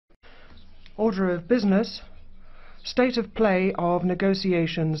Order of business. State of play of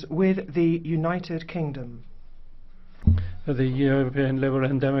negotiations with the United Kingdom. For the European Liberal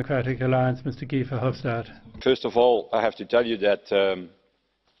and Democratic Alliance, Mr. Guy Verhofstadt. First of all, I have to tell you that,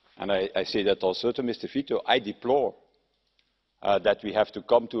 and I say that also to Mr. Vito, I deplore that we have to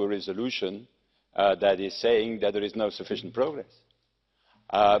come to a resolution that is saying that there is no sufficient progress.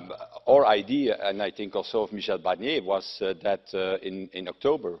 Our idea, and I think also of Michel Barnier, was that in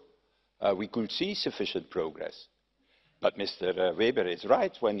October we could see sufficient progress. But Mr. Weber is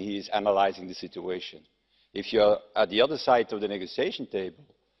right when he is analysing the situation. If you are at the other side of the negotiation table,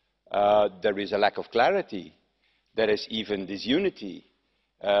 there is a lack of clarity. There is even disunity.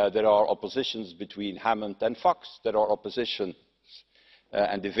 There are oppositions between Hammond and Fox. There are oppositions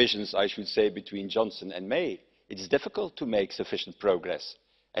and divisions, I should say, between Johnson and May. It is difficult to make sufficient progress.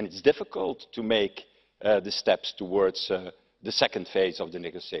 And it's difficult to make the steps towards the second phase of the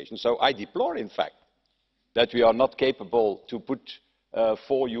negotiation. So I deplore, in fact, that we are not capable to put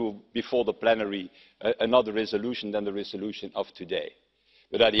for you before the plenary another resolution than the resolution of today.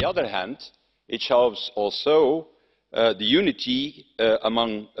 But on the other hand, it shows also the unity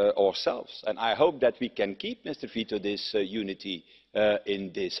among ourselves. And I hope that we can keep, Mr. Vito, this unity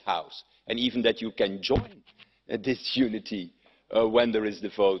in this House. And even that you can join this unity when there is the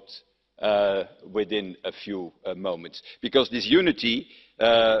vote within a few moments. Because this unity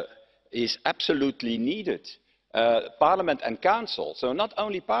is absolutely needed. Parliament and Council, so not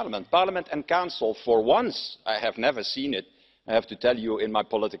only Parliament, Parliament and Council, for once, I have never seen it, I have to tell you, in my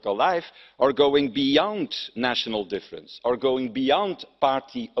political life, are going beyond national difference, are going beyond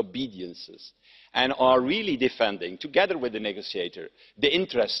party obediences, and are really defending, together with the negotiator, the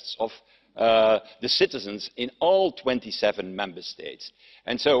interests of the citizens in all 27 member states.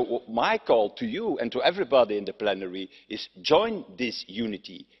 And so my call to you and to everybody in the plenary is join this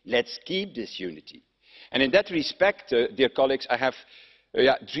unity. Let's keep this unity. And in that respect, dear colleagues, I have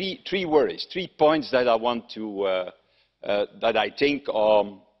three worries, 3 points that I want to, that I think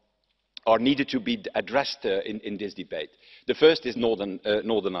are needed to be addressed in this debate. The first is Northern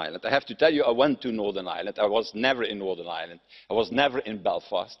Ireland. I have to tell you, I went to Northern Ireland. I was never in Northern Ireland. I was never in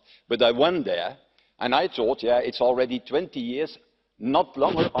Belfast. But I went there, and I thought, yeah, it's already 20 years, not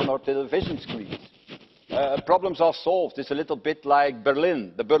longer on our television screens. Problems are solved. It's a little bit like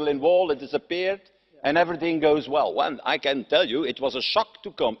Berlin. The Berlin Wall, it disappeared, and everything goes well. Well, I can tell you, it was a shock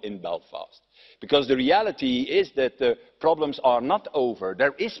to come in Belfast. Because the reality is that the problems are not over.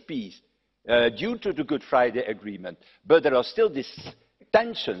 There is peace. Due to the Good Friday Agreement, but there are still these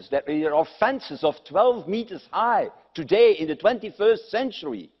tensions. There are fences of 12 meters high today in the 21st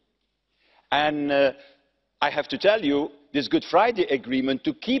century. And I have to tell you, this Good Friday Agreement,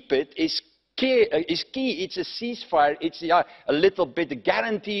 to keep it is key. It's a ceasefire. It's a little bit a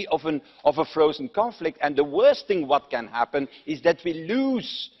guarantee of a frozen conflict. And the worst thing what can happen is that we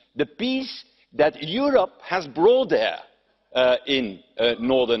lose the peace that Europe has brought there. In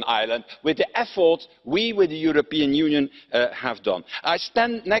Northern Ireland, with the efforts we, with the European Union, have done. I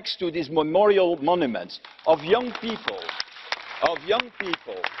stand next to these memorial monuments of young people,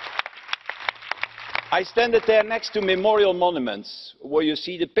 I stand there next to memorial monuments where you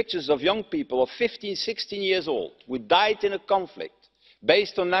see the pictures of young people of 15, 16 years old who died in a conflict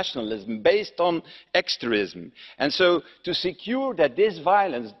based on nationalism, based on extremism. And so to secure that this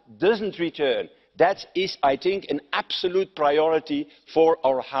violence doesn't return, that is, I think, an absolute priority for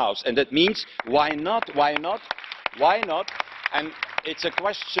our House. And that means, why not? And it's a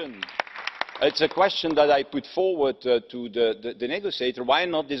question that I put forward to the negotiator. Why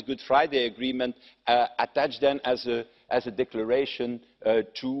not this Good Friday Agreement attached then as a declaration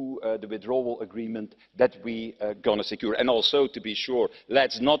to the withdrawal agreement that we are going to secure? And also, to be sure,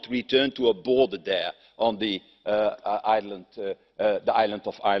 let's not return to a border there on the island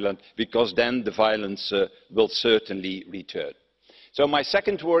of Ireland, because then the violence will certainly return. So my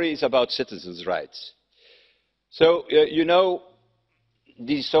second worry is about citizens' rights. So, you know,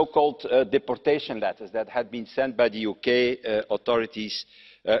 these so-called deportation letters that had been sent by the UK authorities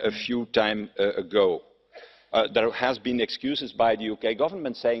a few times ago. There has been excuses by the UK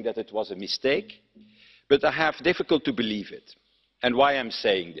government saying that it was a mistake, but I have difficulty to believe it. And why I'm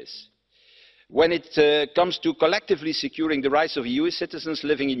saying this? When it comes to collectively securing the rights of EU citizens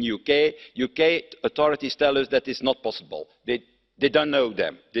living in the UK authorities tell us that it's not possible. They don't know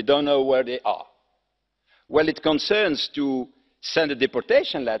them. They don't know where they are. When it concerns to send a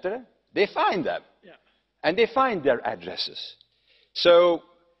deportation letter, they find them. Yeah. And they find their addresses. So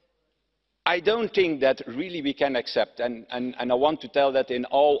I don't think that really we can accept, and I want to tell that in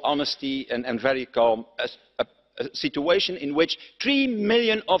all honesty and very calm, a situation in which 3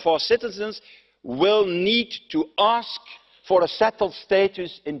 million of our citizens will need to ask for a settled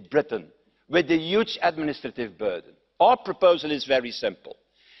status in Britain, with a huge administrative burden. Our proposal is very simple.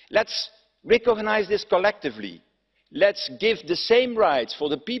 Let's recognise this collectively. Let's give the same rights for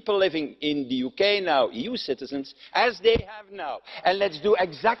the people living in the UK now, EU citizens, as they have now. And let's do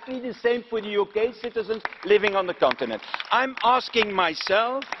exactly the same for the UK citizens living on the continent. I'm asking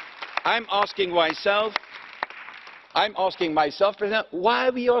myself, President, why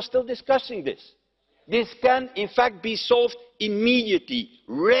we are still discussing this. This can, in fact, be solved immediately,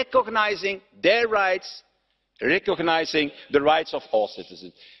 recognising their rights, recognising the rights of all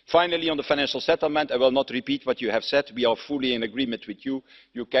citizens. Finally, on the financial settlement, I will not repeat what you have said. We are fully in agreement with you.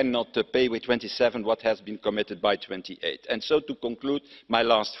 You cannot pay with 27 what has been committed by 28. And so, to conclude, my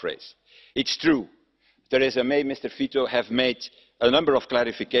last phrase. It's true, Theresa May, Mr. Fito, have made a number of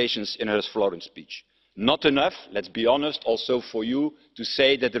clarifications in her Florence speech. Not enough, let's be honest, also for you to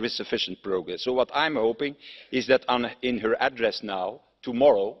say that there is sufficient progress. So what I'm hoping is that in her address now,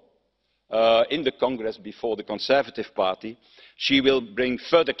 tomorrow, in the Congress before the Conservative Party, she will bring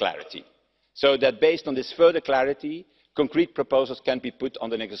further clarity, so that based on this further clarity, concrete proposals can be put on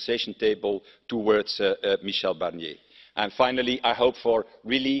the negotiation table towards Michel Barnier. And finally, I hope for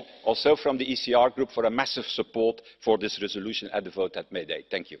really, also from the ECR group, for a massive support for this resolution at the vote at May Day.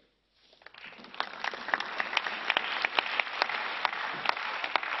 Thank you.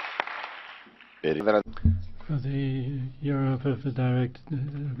 For the Europe of the direct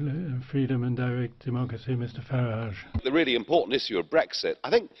freedom and direct democracy, Mr. Farage. The really important issue of Brexit, I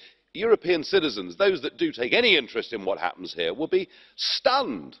think European citizens, those that do take any interest in what happens here, will be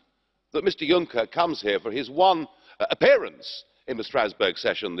stunned that Mr. Juncker comes here for his one appearance in the Strasbourg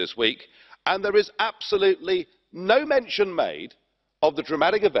session this week, and there is absolutely no mention made of the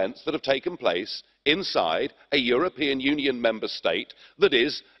dramatic events that have taken place inside a European Union member state that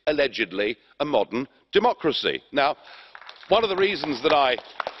is allegedly a modern democracy. Now, one of the reasons that I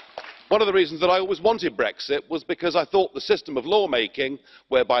always wanted Brexit was because I thought the system of lawmaking,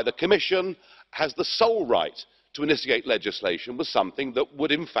 whereby the Commission has the sole right to initiate legislation, was something that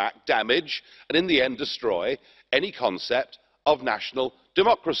would in fact damage and in the end destroy any concept of national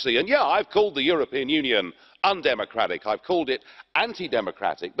democracy. And yeah, I've called the European Union undemocratic, I've called it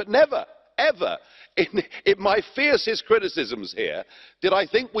anti-democratic, but never, ever, in my fiercest criticisms here, did I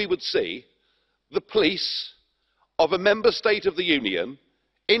think we would see the police of a member state of the Union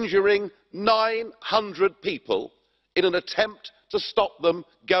injuring 900 people in an attempt to stop them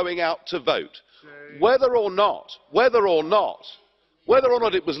going out to vote. Whether or not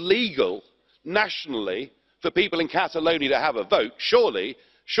it was legal nationally for people in Catalonia to have a vote, surely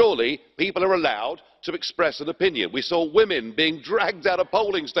people are allowed to express an opinion. We saw women being dragged out of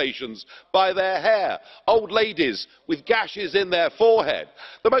polling stations by their hair, old ladies with gashes in their forehead.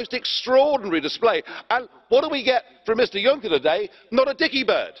 The most extraordinary display. And what do we get from Mr. Juncker today? Not a dicky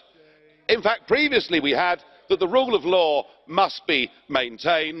bird. In fact, previously we had that the rule of law must be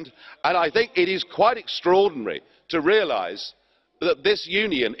maintained, and I think it is quite extraordinary to realise that this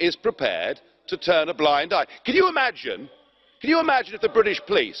union is prepared to turn a blind eye. Can you imagine if the British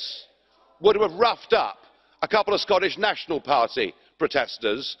police were to have roughed up a couple of Scottish National Party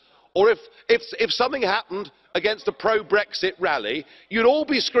protesters, or if something happened against a pro-Brexit rally, you'd all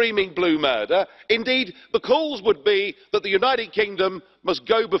be screaming blue murder. Indeed, the calls would be that the United Kingdom must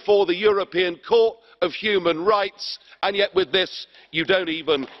go before the European Court of Human Rights, and yet with this, you don't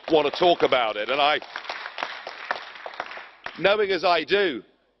even want to talk about it. And knowing as I do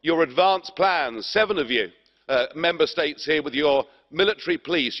your advanced plans, 7 of you, member states here with your military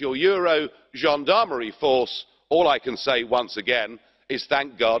police, your Euro gendarmerie force, all I can say once again is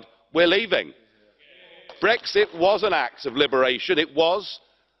thank God we're leaving. Brexit was an act of liberation. It was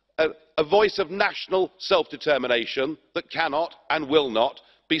a voice of national self-determination that cannot and will not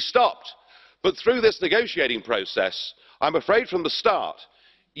be stopped. But through this negotiating process, I'm afraid from the start,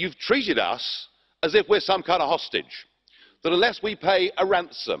 you've treated us as if we're some kind of hostage. That unless we pay a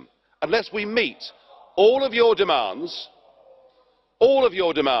ransom, unless we meet all of your demands,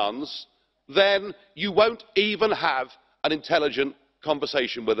 then you won't even have an intelligent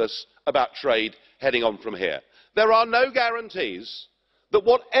conversation with us about trade heading on from here. There are no guarantees that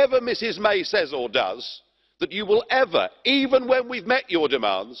whatever Mrs May says or does, that you will ever, even when we've met your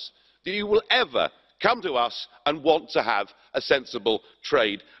demands, that you will ever come to us and want to have a sensible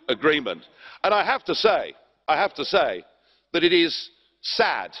trade agreement. And I have to say that it is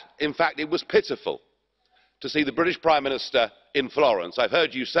sad, in fact it was pitiful, to see the British Prime Minister in Florence. I've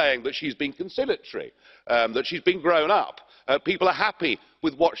heard you saying that she's been conciliatory, that she's been grown up. People are happy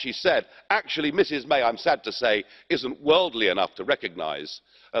with what she said. Actually, Mrs May, I'm sad to say, isn't worldly enough to recognise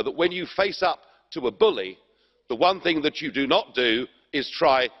that when you face up to a bully, the one thing that you do not do is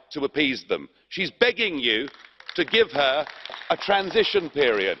try to appease them. She's begging you to give her a transition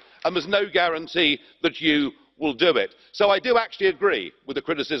period, and there's no guarantee that you will do it. So I do actually agree with the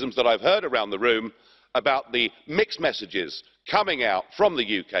criticisms that I've heard around the room about the mixed messages coming out from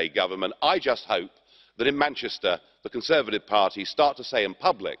the UK government. I just hope that in Manchester the Conservative Party start to say in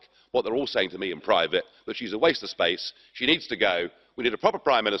public what they're all saying to me in private, that she's a waste of space, she needs to go. We need a proper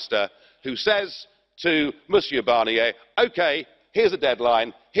Prime Minister who says to Monsieur Barnier, OK, here's a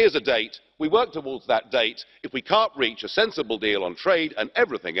deadline, here's a date, we work towards that date. If we can't reach a sensible deal on trade and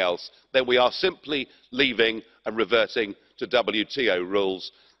everything else, then we are simply leaving and reverting to WTO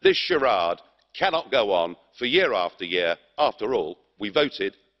rules. This charade cannot go on for year after year. After all, we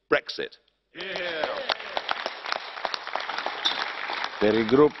voted Brexit. Per il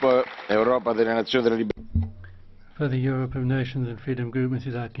gruppo Europa delle Nazioni della Libertà. For the Europe of Nations and Freedom Group,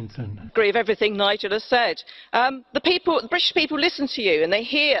 Mrs Atkinson. I agree with everything Nigel has said. The British people listen to you and they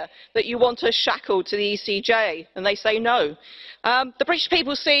hear that you want us shackled to the ECJ and they say no. The British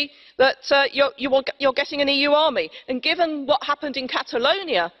people see that you're getting an EU army, and given what happened in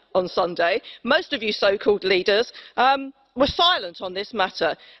Catalonia on Sunday, most of you so-called leaders were silent on this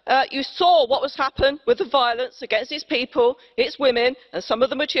matter. You saw what was happening with the violence against its people, its women, and some of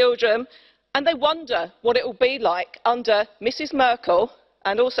them were children, and they wonder what it will be like under Mrs Merkel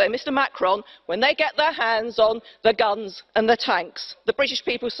and also Mr Macron when they get their hands on the guns and the tanks. The British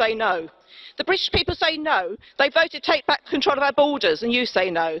people say no. The British people say no. They voted to take back control of our borders, and you say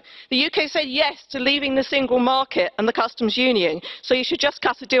no. The UK said yes to leaving the single market and the customs union, so you should just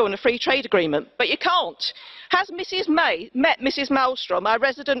cut a deal on a free trade agreement. But you can't. Has Mrs May met Mrs Malmstrom, our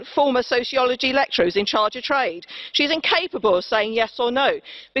resident former sociology lecturer who's in charge of trade? She's incapable of saying yes or no,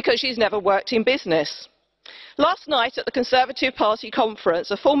 because she's never worked in business. Last night at the Conservative Party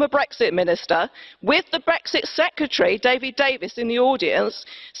conference, a former Brexit minister, with the Brexit secretary, David Davis, in the audience,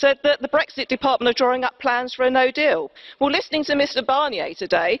 said that the Brexit department are drawing up plans for a no deal. Well, listening to Mr Barnier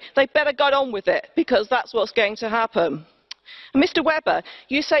today, they'd better get on with it, because that's what's going to happen. Mr Webber,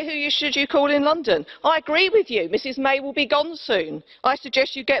 you say who should you call in London? I agree with you. Mrs May will be gone soon. I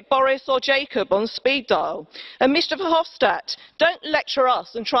suggest you get Boris or Jacob on speed dial. And Mr Verhofstadt, don't lecture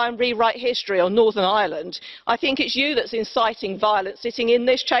us and try and rewrite history on Northern Ireland. I think it's you that's inciting violence sitting in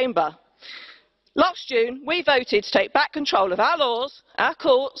this chamber. Last June, we voted to take back control of our laws, our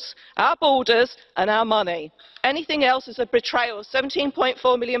courts, our borders and our money. Anything else is a betrayal of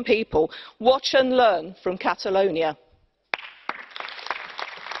 17.4 million people. Watch and learn from Catalonia.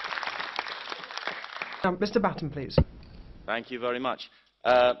 Mr Batten, please. Thank you very much.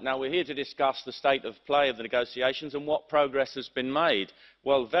 Now, we're here to discuss the state of play of the negotiations and what progress has been made.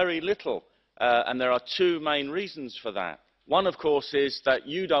 Well, very little, and there are two main reasons for that. One, of course, is that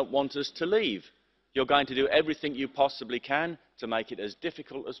you don't want us to leave. You're going to do everything you possibly can to make it as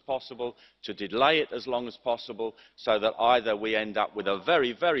difficult as possible, to delay it as long as possible, so that either we end up with a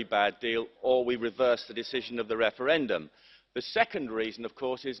very, very bad deal or we reverse the decision of the referendum. The second reason, of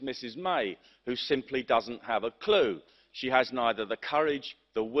course, is Mrs May, who simply doesn't have a clue. She has neither the courage,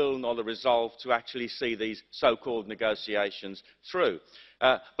 the will, nor the resolve to actually see these so-called negotiations through.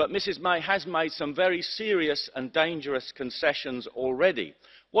 But Mrs May has made some very serious and dangerous concessions already.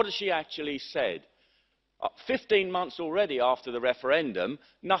 What has she actually said? 15 months already after the referendum,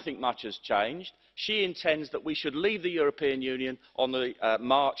 nothing much has changed. She intends that we should leave the European Union on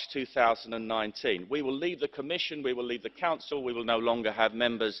March 2019. We will leave the Commission, we will leave the Council, we will no longer have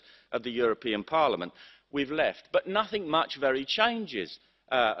members of the European Parliament. We've left, but nothing much very changes.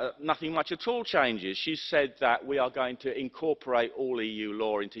 Nothing much at all changes. She said that we are going to incorporate all EU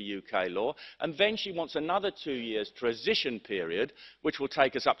law into UK law, and then she wants another 2 years transition period, which will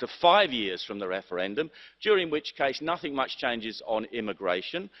take us up to 5 years from the referendum, during which case nothing much changes on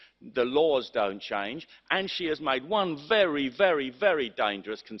immigration, the laws don't change, and she has made one very, very, very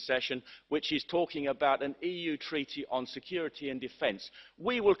dangerous concession, which is talking about an EU treaty on security and defence.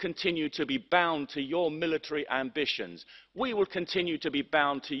 We will continue to be bound to your military ambitions. We will continue to be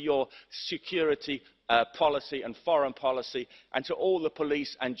bound to your security policy and foreign policy, and to all the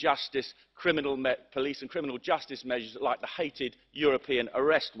police and criminal justice measures like the hated European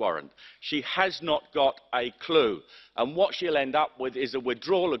arrest warrant. She has not got a clue, and what she'll end up with is a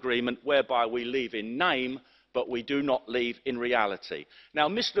withdrawal agreement whereby we leave in name, but we do not leave in reality. Now,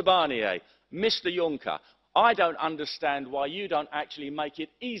 Mr Barnier, Mr Juncker, I don't understand why you don't actually make it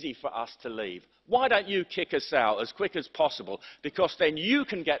easy for us to leave. Why don't you kick us out as quick as possible? Because then you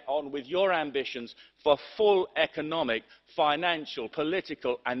can get on with your ambitions for full economic, financial,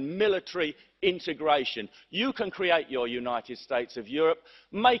 political and military integration. You can create your United States of Europe,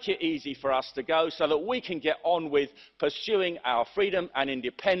 make it easy for us to go so that we can get on with pursuing our freedom and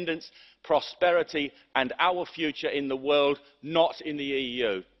independence, prosperity and our future in the world, not in the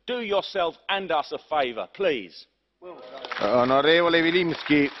EU. Do yourself and us a favour, please. Onorevole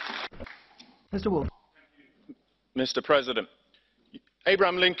Wilimski. Mr. Wolf. Mr. President,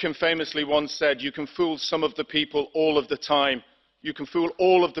 Abraham Lincoln famously once said, "You can fool some of the people all of the time. You can fool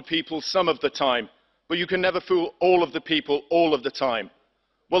all of the people some of the time, but you can never fool all of the people all of the time."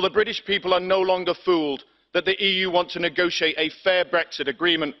 Well, the British people are no longer fooled that the EU want to negotiate a fair Brexit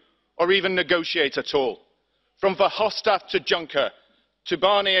agreement or even negotiate at all. From Verhofstadt to Juncker, to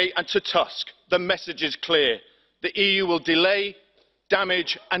Barnier and to Tusk, the message is clear. The EU will delay,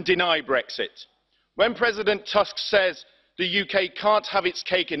 damage and deny Brexit. When President Tusk says the UK can't have its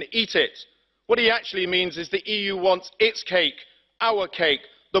cake and eat it, what he actually means is the EU wants its cake, our cake,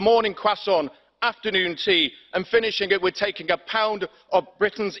 the morning croissant, afternoon tea, and finishing it with taking a pound of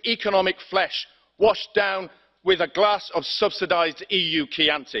Britain's economic flesh washed down with a glass of subsidised EU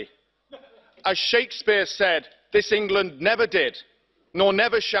Chianti. As Shakespeare said, this England never did, nor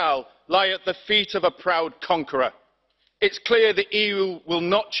never shall, lie at the feet of a proud conqueror. It's clear the EU will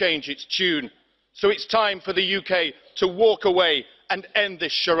not change its tune, so it's time for the UK to walk away and end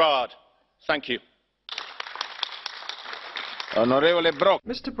this charade. Thank you. Onorevole Brok.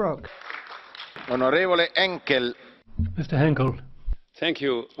 Mr. Brok. Onorevole Henkel. Mr. Henkel. Thank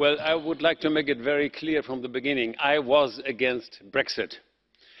you. Well, I would like to make it very clear from the beginning. I was against Brexit.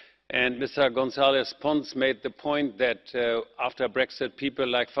 And Mr. González Pons made the point that after Brexit, people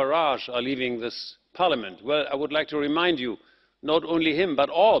like Farage are leaving this Parliament. Well, I would like to remind you, not only him, but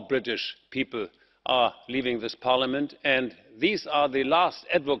all British people are leaving this Parliament. And these are the last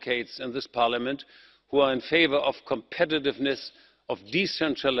advocates in this Parliament who are in favour of competitiveness, of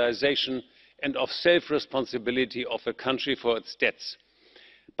decentralisation and of self-responsibility of a country for its debts.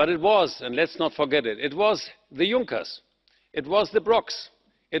 But it was, and let's not forget it, it was the Junckers, it was the Broks,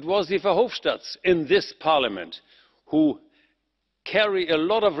 it was the Verhofstadts in this Parliament who carry a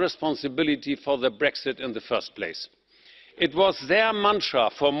lot of responsibility for the Brexit in the first place. It was their mantra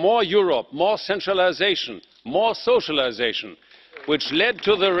for more Europe, more centralisation, more socialisation, which led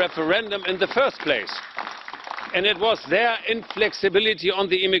to the referendum in the first place. And it was their inflexibility on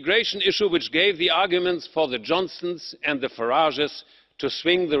the immigration issue which gave the arguments for the Johnsons and the Farages to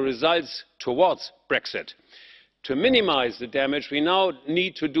swing the results towards Brexit. To minimise the damage, we now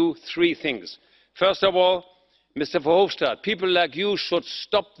need to do three things. First of all, Mr. Verhofstadt, people like you should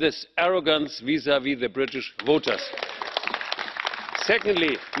stop this arrogance vis-à-vis the British voters.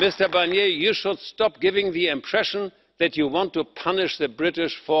 Secondly, Mr. Barnier, you should stop giving the impression that you want to punish the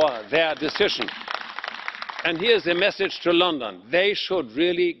British for their decision. And here's a message to London. They should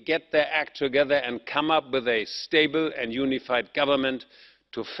really get their act together and come up with a stable and unified government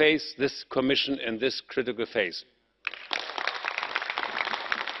to face this Commission in this critical phase.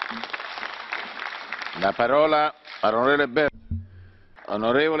 La parola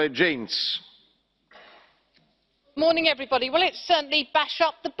Onorevole James. Morning, everybody. Well, it's certainly Bash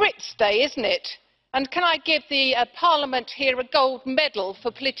Up the Brits Day, isn't it? And can I give the Parliament here a gold medal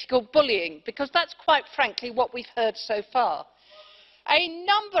for political bullying? Because that's quite frankly what we've heard so far. A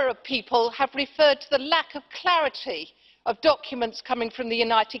number of people have referred to the lack of clarity of documents coming from the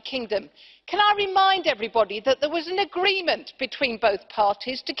United Kingdom. Can I remind everybody that there was an agreement between both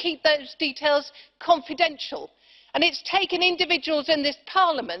parties to keep those details confidential? And it's taken individuals in this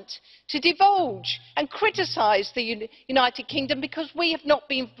Parliament to divulge and criticise the United Kingdom because we have not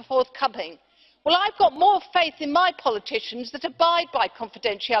been forthcoming. Well, I've got more faith in my politicians that abide by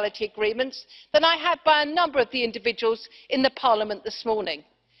confidentiality agreements than I have by a number of the individuals in the Parliament this morning.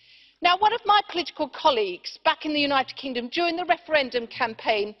 Now, one of my political colleagues back in the United Kingdom during the referendum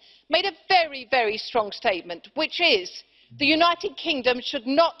campaign made a very, very strong statement, which is the United Kingdom should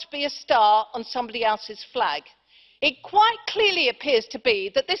not be a star on somebody else's flag. It quite clearly appears to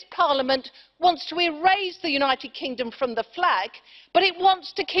be that this Parliament wants to erase the United Kingdom from the flag, but it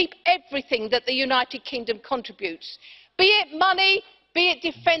wants to keep everything that the United Kingdom contributes, be it money, be it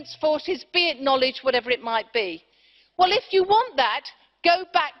defence forces, be it knowledge, whatever it might be. Well, if you want that, go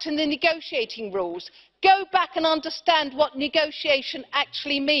back to the negotiating rules. Go back and understand what negotiation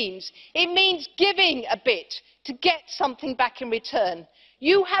actually means. It means giving a bit to get something back in return.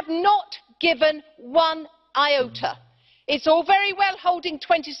 You have not given one iota. It's all very well holding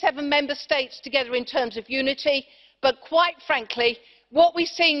 27 member states together in terms of unity, but quite frankly, what we're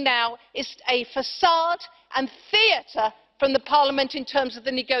seeing now is a facade and theatre from the Parliament in terms of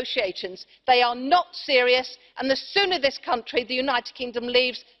the negotiations. They are not serious, and the sooner this country, the United Kingdom,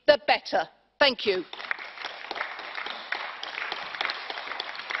 leaves, the better. Thank you.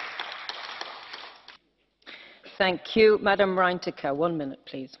 Thank you. Madam Reinteke, 1 minute,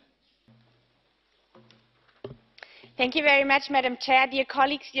 please. Thank you very much, Madam Chair. Dear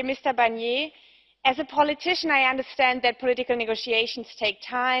colleagues, dear Mr. Barnier, as a politician, I understand that political negotiations take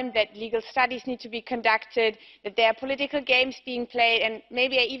time, that legal studies need to be conducted, that there are political games being played, and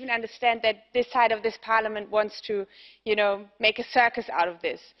maybe I even understand that this side of this Parliament wants to, make a circus out of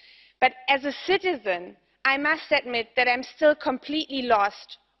this. But as a citizen, I must admit that I'm still completely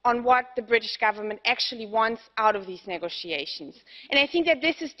lost on what the British government actually wants out of these negotiations. And I think that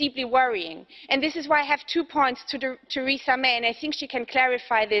this is deeply worrying. And this is why I have 2 points to Theresa May, and I think she can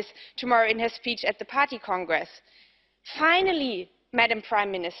clarify this tomorrow in her speech at the Party Congress. Finally, Madam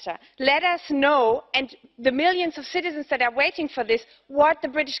Prime Minister, let us know, and the millions of citizens that are waiting for this, what the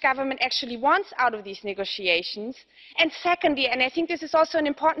British government actually wants out of these negotiations. And secondly, and I think this is also an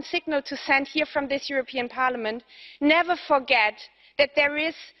important signal to send here from this European Parliament, never forget that there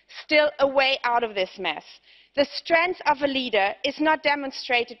is still a way out of this mess. The strength of a leader is not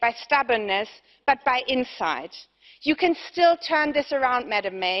demonstrated by stubbornness, but by insight. You can still turn this around,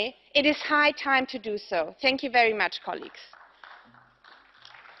 Madam May. It is high time to do so. Thank you very much, colleagues.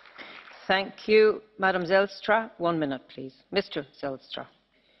 Thank you. Madam Zelstra, 1 minute, please. Mr. Zelstra.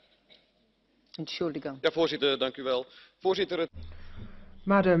 Entschuldigung. Ja, voorzitter, dank u wel. Voorzitter,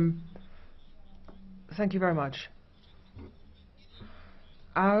 Madam, thank you very much.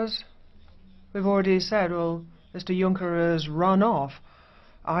 As we've already said, well, Mr. Juncker has run off.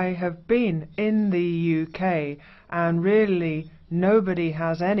 I have been in the UK, and really nobody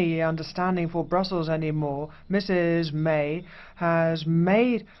has any understanding for Brussels anymore. Mrs. May has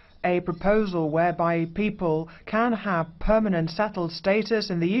made a proposal whereby people can have permanent settled status,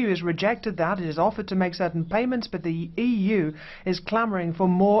 and the EU has rejected that. It has offered to make certain payments, but the EU is clamouring for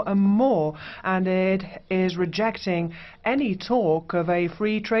more and more, and it is rejecting any talk of a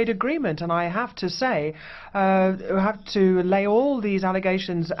free trade agreement. And I have to say, have to lay all these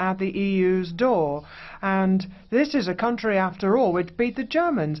allegations at the EU's door. And this is a country, after all, which beat the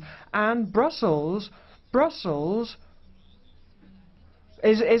Germans. And Brussels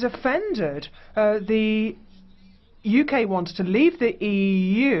is offended. The UK wants to leave the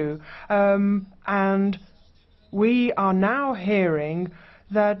EU, and we are now hearing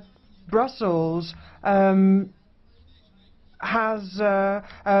that Brussels has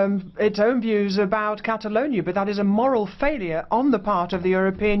its own views about Catalonia, but that is a moral failure on the part of the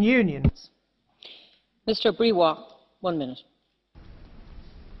European Union. Mr. Briouat, 1 minute.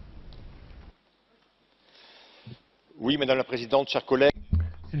 Oui, Madame la Présidente, chers collègues.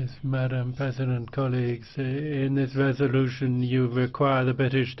 Yes, Madam President, colleagues, in this resolution you require the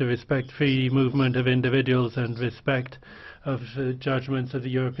British to respect free movement of individuals and respect of judgments of the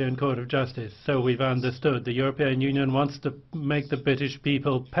European Court of Justice. So we've understood the European Union wants to make the British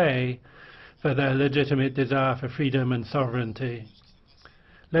people pay for their legitimate desire for freedom and sovereignty.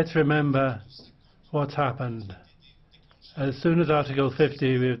 Let's remember what's happened. As soon as Article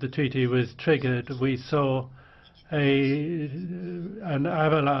 50 of the treaty was triggered, we saw an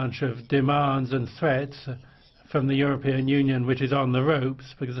avalanche of demands and threats from the European Union, which is on the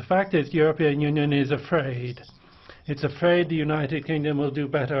ropes, because the fact is the European Union is afraid. It's afraid the United Kingdom will do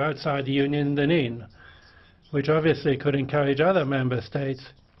better outside the Union than in, which obviously could encourage other member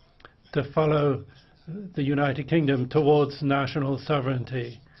states to follow the United Kingdom towards national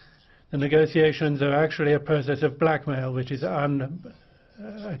sovereignty. The negotiations are actually a process of blackmail, which is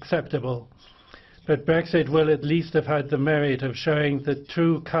unacceptable. But Brexit will at least have had the merit of showing the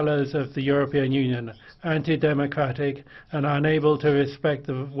true colours of the European Union, anti-democratic and unable to respect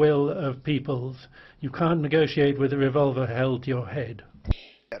the will of peoples. You can't negotiate with a revolver held to your head.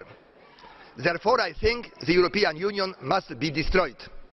 Therefore, I think the European Union must be destroyed.